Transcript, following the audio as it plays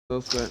Go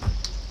for it.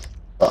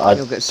 But I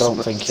don't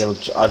think he'll.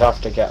 I'd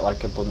have to get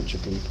like a bunch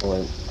of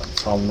people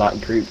from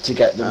that group to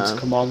get them to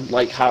come on.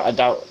 Like, how I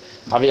doubt.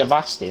 I mean, I've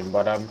asked him,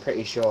 but I'm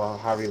pretty sure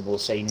Harry will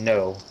say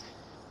no.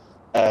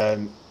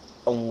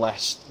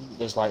 Unless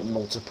there's like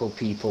multiple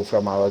people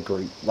from our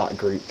group,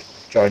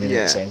 joining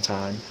at the same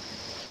time.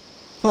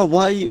 Well,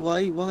 why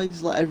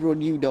does like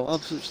everyone you know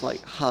have such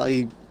like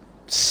high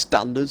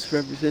standards for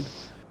everything?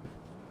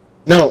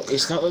 No,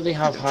 it's not that they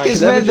have high.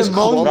 It's where the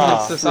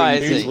monk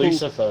society. Who's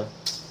Lucifer?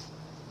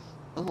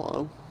 I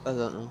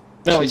don't know.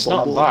 No, it's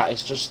not that.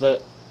 It's just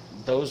that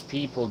those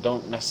people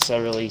don't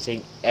necessarily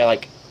think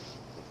like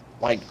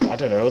I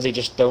don't know. They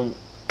just don't.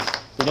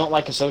 They don't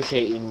like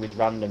associating with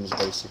randoms.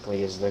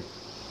 Basically, is the.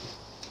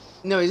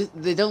 No,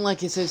 they don't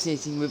like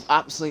associating with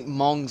absolute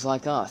mongs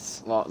like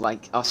us. Well,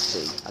 like us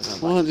two. I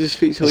don't know. Well, just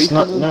speak to each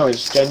other. No,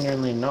 it's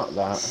genuinely not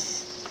that.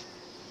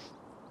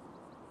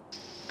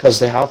 Because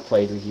they have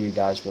played with you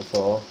guys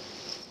before.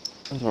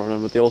 I don't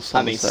remember the old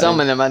song. I mean, some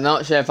of them I'm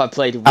not sure if I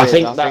played with. I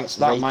think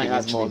that might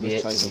actually be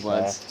it.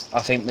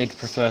 I think they'd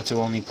prefer to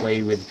only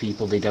play with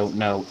people they don't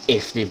know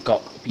if they've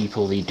got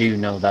people they do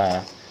know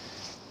there.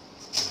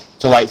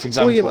 So, like, for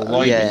example,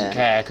 Lloyd doesn't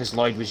care because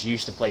Lloyd was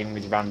used to playing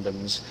with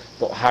randoms,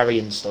 but Harry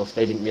and stuff,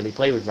 they didn't really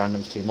play with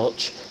randoms too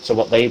much. So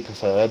what they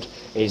preferred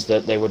is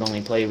that they would only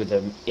play with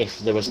them if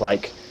there was,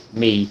 like,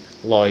 me,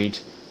 Lloyd,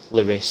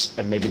 Lewis,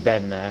 and maybe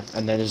Ben there,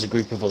 and then there's a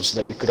group of us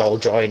that we could all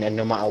join, and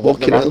no matter what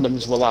the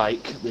randoms were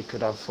like, we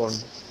could have fun.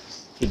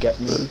 If you get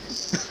me.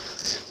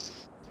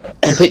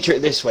 And picture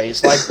it this way,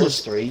 it's like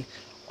us three,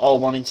 all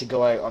wanting to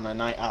go out on a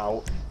night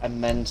out,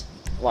 and then,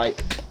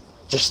 like,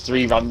 just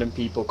three random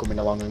people coming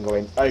along and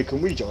going, hey,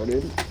 can we join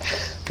in?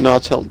 No,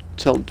 tell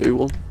them do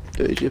one.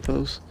 Do it,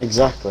 jippos.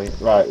 Exactly.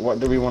 Right, what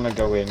do we want to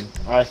go in?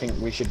 I think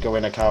we should go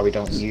in a car we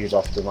don't use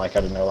often, like, I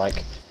don't know,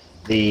 like,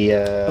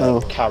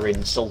 the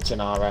Karin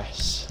Sultan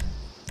RS.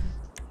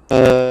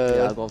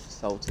 Yeah, I'll go for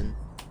Sultan.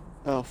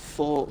 Oh,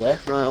 fuck. Yeah?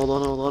 Right, hold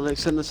on.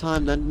 Extend the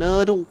time then.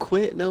 No, don't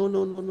quit. No.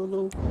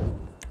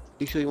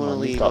 You sure you want to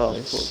leave? Got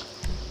this.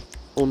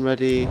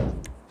 Unready.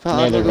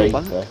 Near the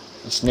Reaper.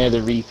 It's near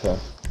the Reaper.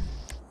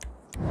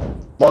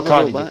 What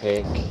car did you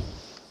pick?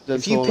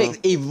 If you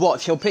pick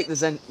watch, he'll pick the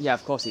Zen. Yeah,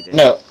 of course he did.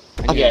 No.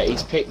 Yeah,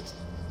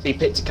 he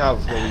picked a car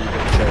before we even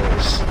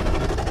chose.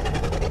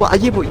 Well,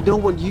 yeah, but no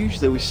one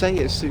usually we say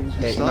it as soon as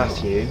we start.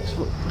 Matthew,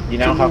 you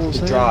now have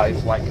to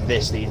drive like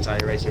this the entire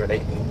race. You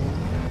ready?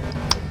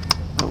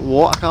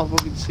 What? I can't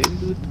fucking see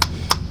anything.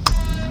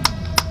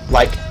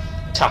 Like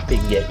tapping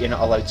it. You're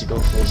not allowed to go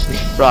full speed.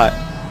 Right.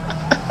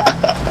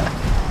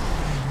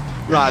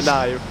 Right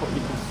now, you can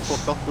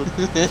fuck off.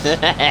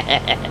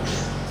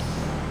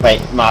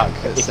 Wait, Mark.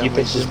 If you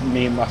piss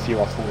me and Matthew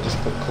off, we'll just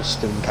put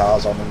custom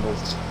cars on and we'll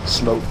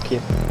smoke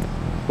you.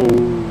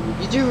 Ooh.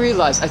 You do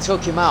realise I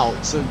took him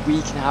out so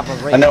we can have a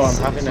race. I know, I'm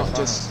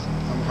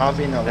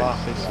having a laugh.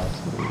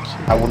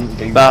 I wouldn't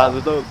do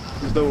that.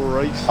 There's no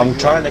race. I'm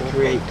trying to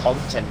create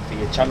content for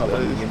your channel,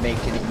 but you're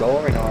making it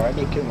boring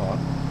already. Come on.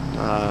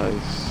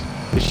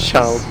 His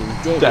channel's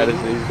dead as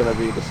he's gonna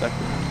be in a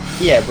second.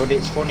 Yeah, but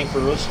it's funny for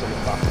us to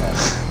look back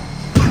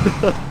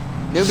there.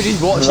 Nobody's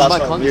watching my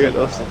content, so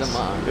it doesn't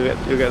matter.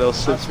 You'll get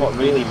those. That's what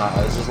really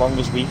matters, as long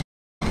as we.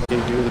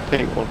 You're the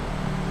pink one.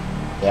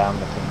 Yeah, I'm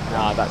the pink one.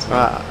 Nah, that's me.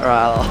 Right.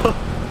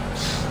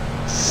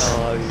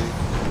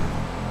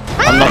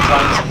 I'm not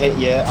trying to hit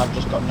you, I've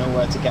just got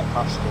nowhere to get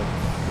past you.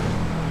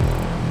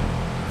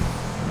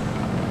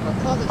 My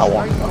car that's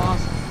very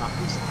fast.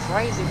 It's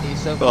crazy that you're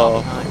so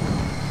far behind.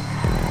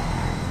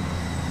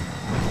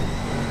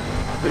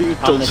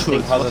 And this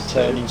thing has a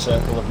turning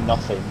circle of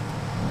nothing.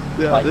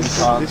 Yeah, like this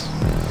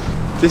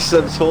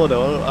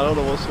Zentorno, I don't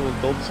know what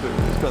someone's done to it.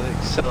 It's got an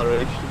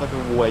acceleration like a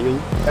whale.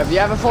 Have you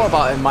ever thought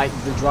about it, Mike,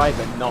 the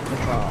driver, not the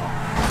car?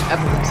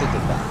 Ever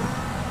considered that?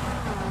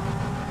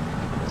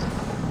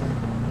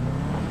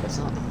 It's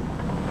not.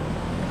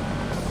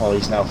 Well,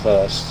 he's now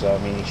first, so I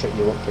mean, he shut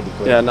you up pretty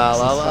quick. Yeah, nah,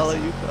 I'll let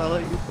you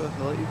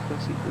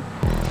first.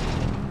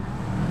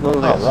 No,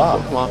 that's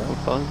Mark, I'm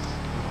fine.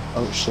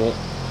 Oh shit.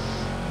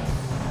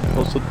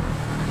 Also,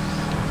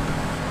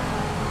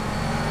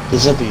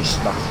 there's a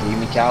boost, Matthew.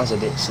 My car's a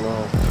bit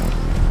slow.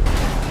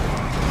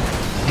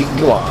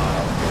 Go on.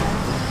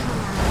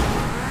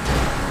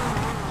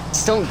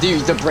 Just don't do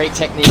the brake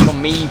technique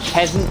on me,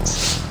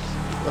 peasant.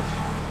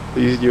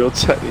 using your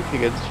technique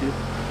against you.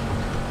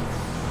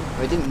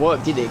 It didn't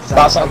work, did it?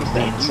 That's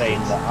actually insane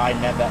that I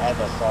never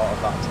ever thought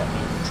of that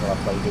technique until I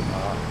played with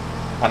Mark.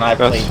 And I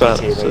played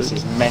GTA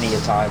races many a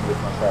time with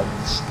my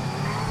friends.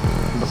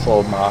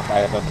 Before Mark,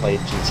 I ever played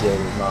GTA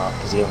with Mark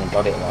because he only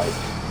got it like,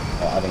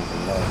 I don't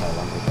even know how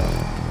long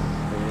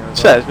ago.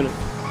 So it's been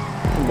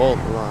more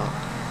than that.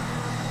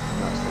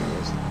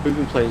 We've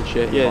been playing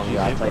shit, yeah.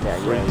 I played it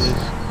at years.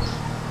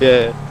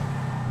 Yeah.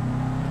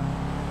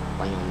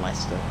 Playing on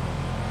Leicester.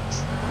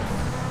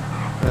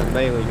 And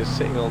mainly just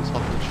sitting on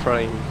top of the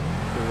train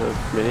with a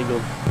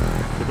minigun.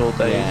 Good old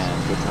days.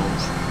 Yeah, good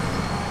times.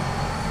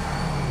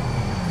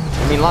 I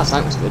mean, last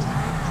night was good.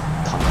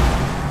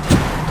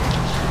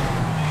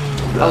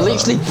 I'll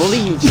literally bully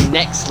you to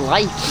next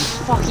life,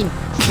 you fucking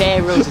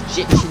Pharaoh's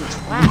Egyptian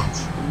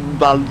twat.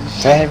 Man.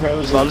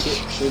 Pharaoh's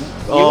Egyptian.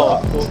 Oh,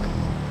 fuck.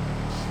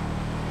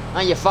 Oh,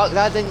 you fucked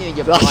that, didn't you,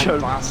 you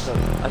blind bastard?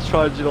 I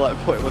tried to like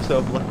put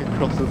myself like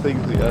across the things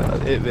and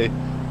it hit me,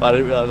 but I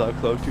didn't realise how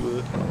close you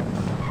were.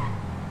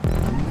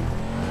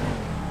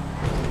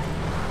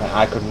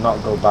 I could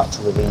not go back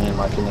to living in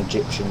like an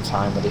Egyptian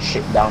time where they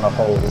shit down a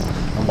hole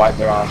and wipe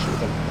their arse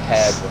with a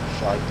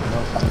hairbrush, like,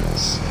 no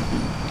thanks.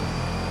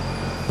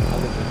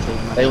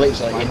 They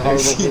literally, in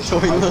horrible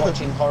history, I was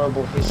watching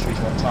Horrible Histories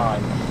one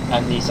time,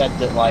 and they said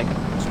that like,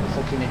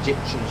 fucking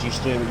Egyptians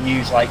used to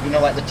use like, you know,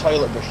 like the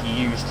toilet brush you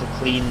use to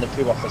clean the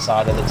poo off the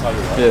side of the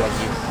toilet when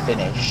you've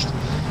finished.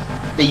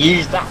 They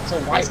used that to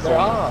wipe their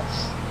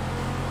arse.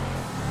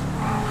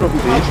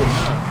 Probably.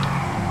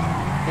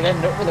 You'd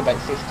end up with about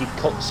 50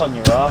 cuts on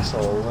your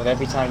arsehole, and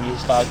every time you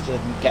start to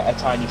get a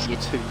tiny few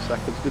 2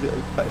 seconds to get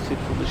infected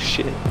from the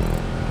shit.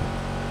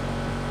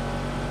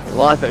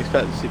 Life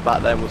expectancy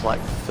back then was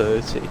like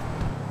 30.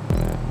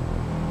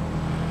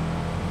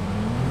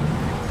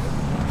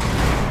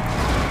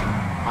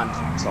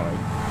 I'm sorry.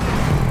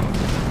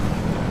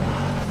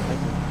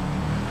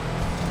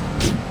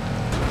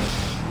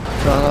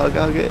 No,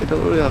 I'll get it,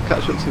 don't worry, I'll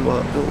catch up to you,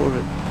 don't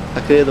worry. I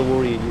can hear the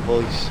worry in your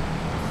voice.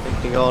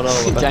 Thinking, oh no,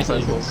 the best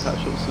friend won't catch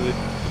up to you.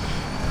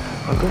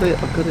 I've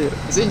got it.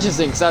 It's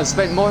interesting because I've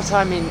spent more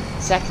time in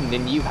second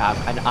than you have,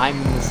 and I'm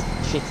in this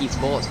shitty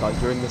sports car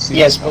during the Super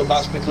Yes, but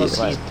that's because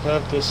he's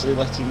purposely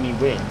letting me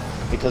win.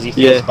 Because he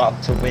feels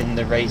bad to win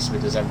the race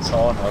with the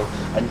Zentorno,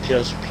 and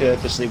just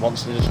purposely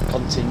wants to just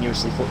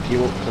continuously fuck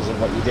you up because of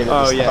what you did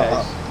at the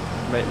start.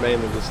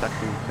 Mainly the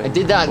second thing. I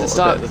did that at the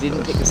start because he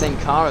didn't pick the same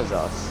car as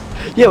us.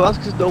 Yeah, well,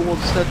 that's because no one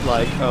said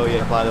like, oh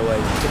yeah, by the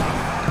way,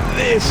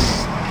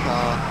 this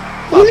car.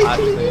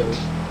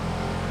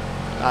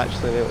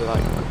 Actually, it was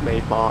like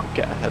made Mark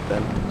get ahead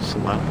then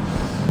somehow.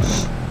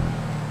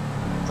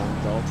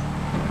 Thank God.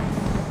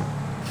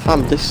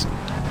 Fam, this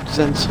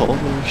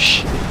Zentorno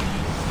shit.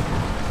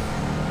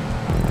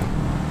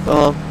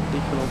 Oh,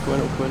 Ethan, I'm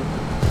going.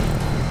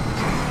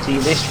 See,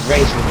 this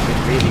race would have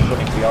been really fun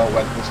if we all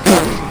went this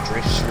car that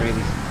drifts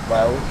really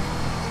well,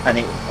 and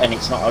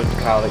it's not a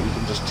car that you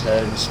can just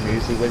turn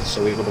smoothly with,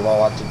 so we would have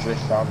all had to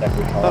drift around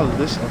every corner. Oh,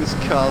 this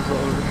car's not a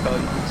car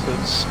you can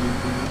turn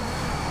smoothly with.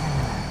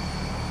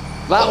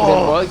 That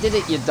didn't work, did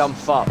it, you dumb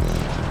fuck?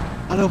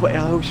 I know, but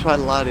I was trying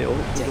to line it up.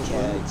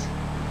 Dickhead.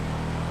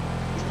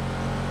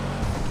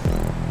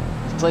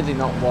 You've clearly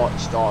not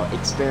watched or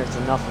experienced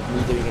enough of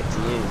me doing it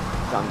to you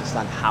to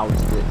understand how to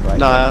do it right.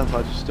 No, I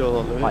just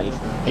still don't know it.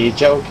 Are you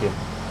joking?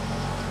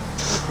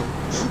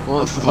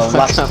 What the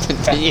fuck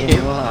happened to you?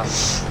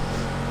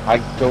 I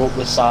go up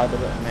the side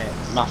of it, mate.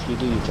 Matthew,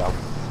 do your job.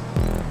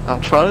 I'm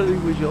trying to do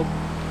my job.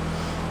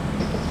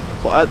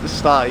 But at the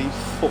start, he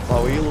fucked my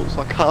wheel up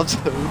so I can't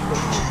turn.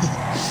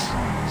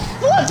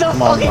 What the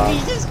fuck have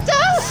you just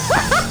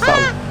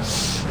done?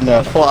 No.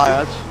 I thought I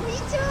had.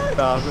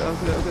 No, I'm gonna.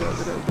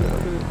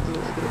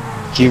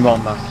 Come on,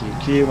 Matthew,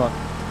 come on.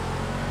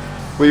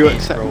 Will you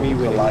accept me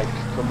winning? Like,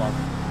 come on.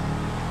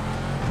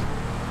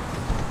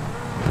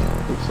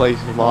 Who plays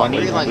the Mark? I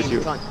need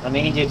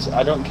you to,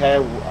 I don't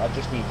care, I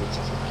just need you to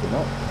fuck him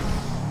up.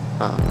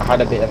 I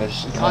had a bit of a...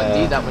 You can't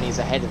do that when he's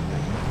ahead of me.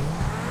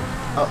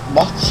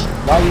 What?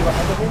 Why are you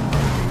ahead of him?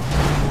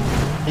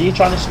 Are you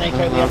trying to snake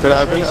out the No,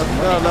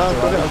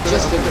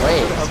 just been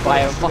raped by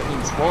a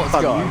fucking sports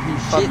car, you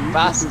shit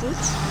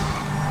bastards.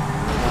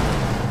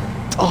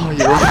 Oh,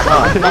 you're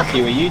right.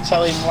 Matthew, are you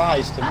telling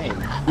lies to me?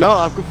 No,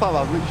 I'm good fam,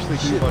 I'm literally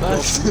doing my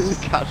job to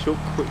catch up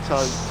quick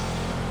time.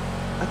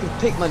 I could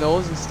pick my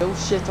nose and still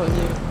shit on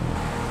you.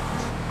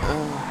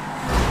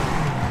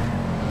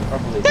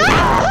 Probably.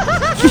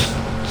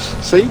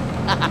 See?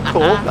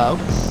 Caught up now.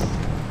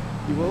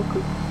 You're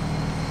welcome.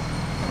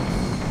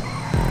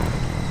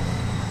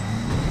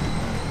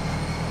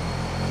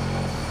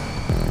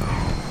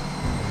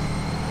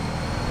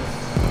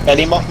 Get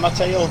him off my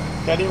tail!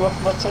 Get him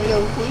off my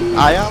tail, please!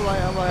 I am.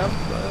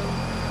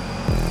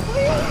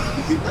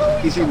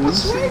 He's a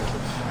lunacy.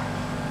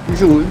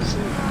 He's a lunacy.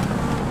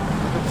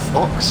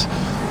 Fox. A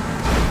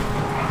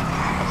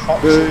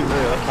fox in a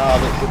car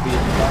that could be in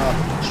the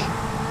garbage.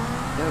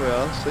 There we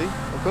are, see?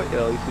 I've got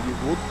you, you said you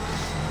would.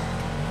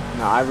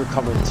 No, I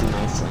recovered too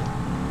nicely.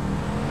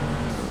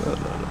 No.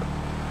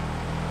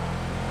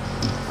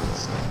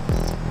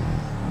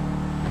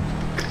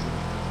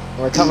 I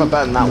recovered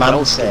better than that Man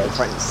well said,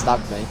 friend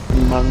stabbed me.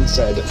 Man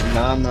said,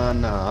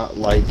 nah,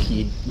 like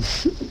he...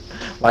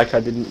 like I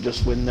didn't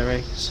just win the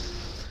race.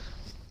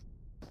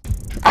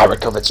 I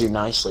recovered too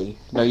nicely.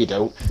 No you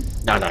don't.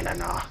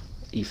 Nah.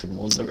 Ethan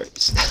won the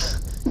race.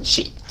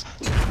 Shit.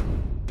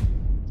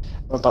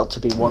 I'm about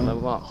to be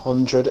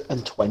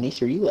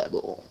 123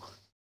 level.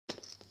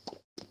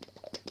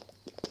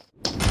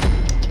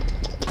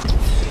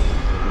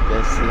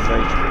 This is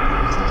very true.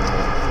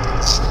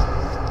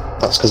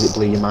 That's because it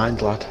blew your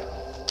mind, lad.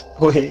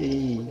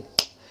 Whee!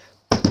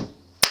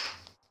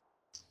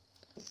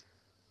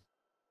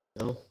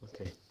 No?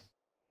 Okay.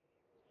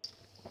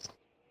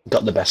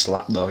 Got the best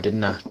lap though,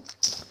 didn't I?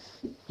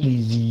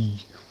 Easy.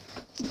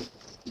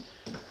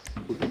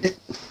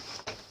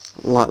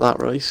 Like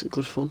that race,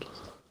 good fun.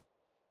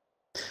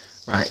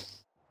 Right.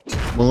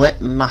 We'll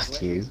let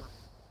Matthew,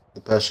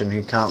 the person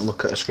who can't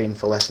look at a screen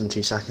for less than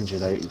 2 seconds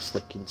without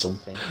flicking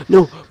something.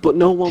 No, but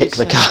no one pick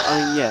said, the car.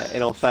 I mean, yeah,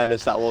 in all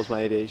fairness, that was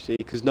my ADHD,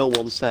 because no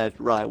one said,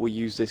 right, we'll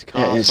use this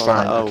car. Yeah, it's so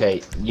fine, like, oh,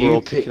 okay.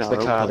 You pick the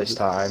car this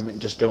time,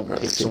 just don't pick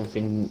okay.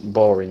 something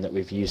boring that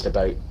we've used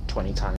about 20 times.